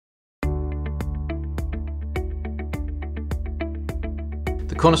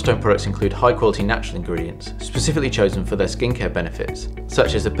Cornerstone products include high-quality natural ingredients, specifically chosen for their skincare benefits,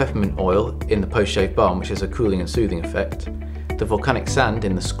 such as the peppermint oil in the post-shave balm, which has a cooling and soothing effect, the volcanic sand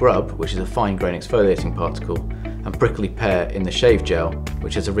in the scrub, which is a fine-grained exfoliating particle, and prickly pear in the shave gel,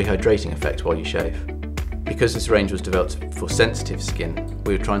 which has a rehydrating effect while you shave. Because this range was developed for sensitive skin,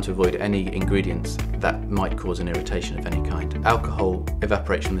 we were trying to avoid any ingredients that might cause an irritation of any kind. Alcohol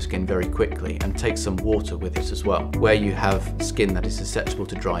evaporates from the skin very quickly and takes some water with it as well. Where you have skin that is susceptible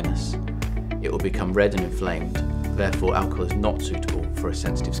to dryness, it will become red and inflamed. Therefore, alcohol is not suitable for a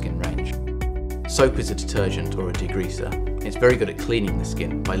sensitive skin range. Soap is a detergent or a degreaser. It's very good at cleaning the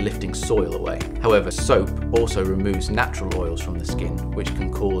skin by lifting soil away. However, soap also removes natural oils from the skin, which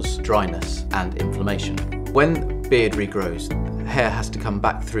can cause dryness and inflammation. When beard regrows, hair has to come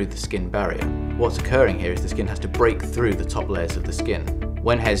back through the skin barrier. What's occurring here is the skin has to break through the top layers of the skin.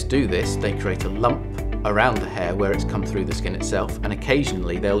 When hairs do this, they create a lump around the hair where it's come through the skin itself, and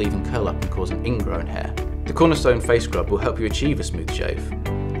occasionally they'll even curl up and cause an ingrown hair. The Cornerstone face scrub will help you achieve a smooth shave.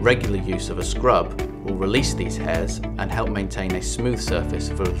 Regular use of a scrub will release these hairs and help maintain a smooth surface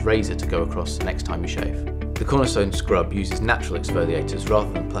for a razor to go across next time you shave. The Cornerstone scrub uses natural exfoliators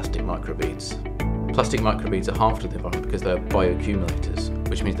rather than plastic microbeads. Plastic microbeads are harmful to the environment because they're bioaccumulators,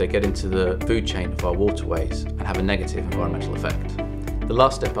 which means they get into the food chain of our waterways and have a negative environmental effect. The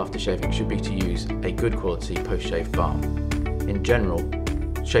last step after shaving should be to use a good quality post-shave balm. In general,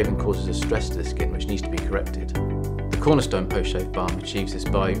 shaving causes a stress to the skin which needs to be corrected. The Cornerstone post-shave balm achieves this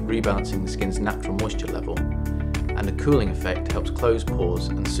by rebalancing the skin's natural moisture level, and the cooling effect helps close pores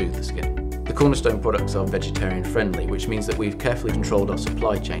and soothe the skin. The Cornerstone products are vegetarian friendly, which means that we've carefully controlled our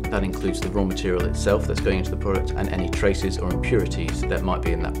supply chain. That includes the raw material itself that's going into the product and any traces or impurities that might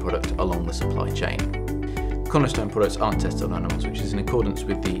be in that product along the supply chain. Cornerstone products aren't tested on animals, which is in accordance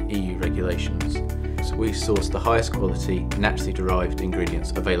with the EU regulations. So we sourced the highest quality, naturally derived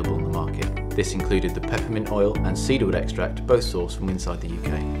ingredients available on the market. This included the peppermint oil and cedarwood extract, both sourced from inside the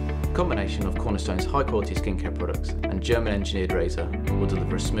UK. The combination of Cornerstone's high quality skincare products and German engineered razor will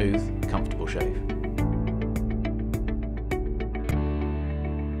deliver a smooth, comfortable shave.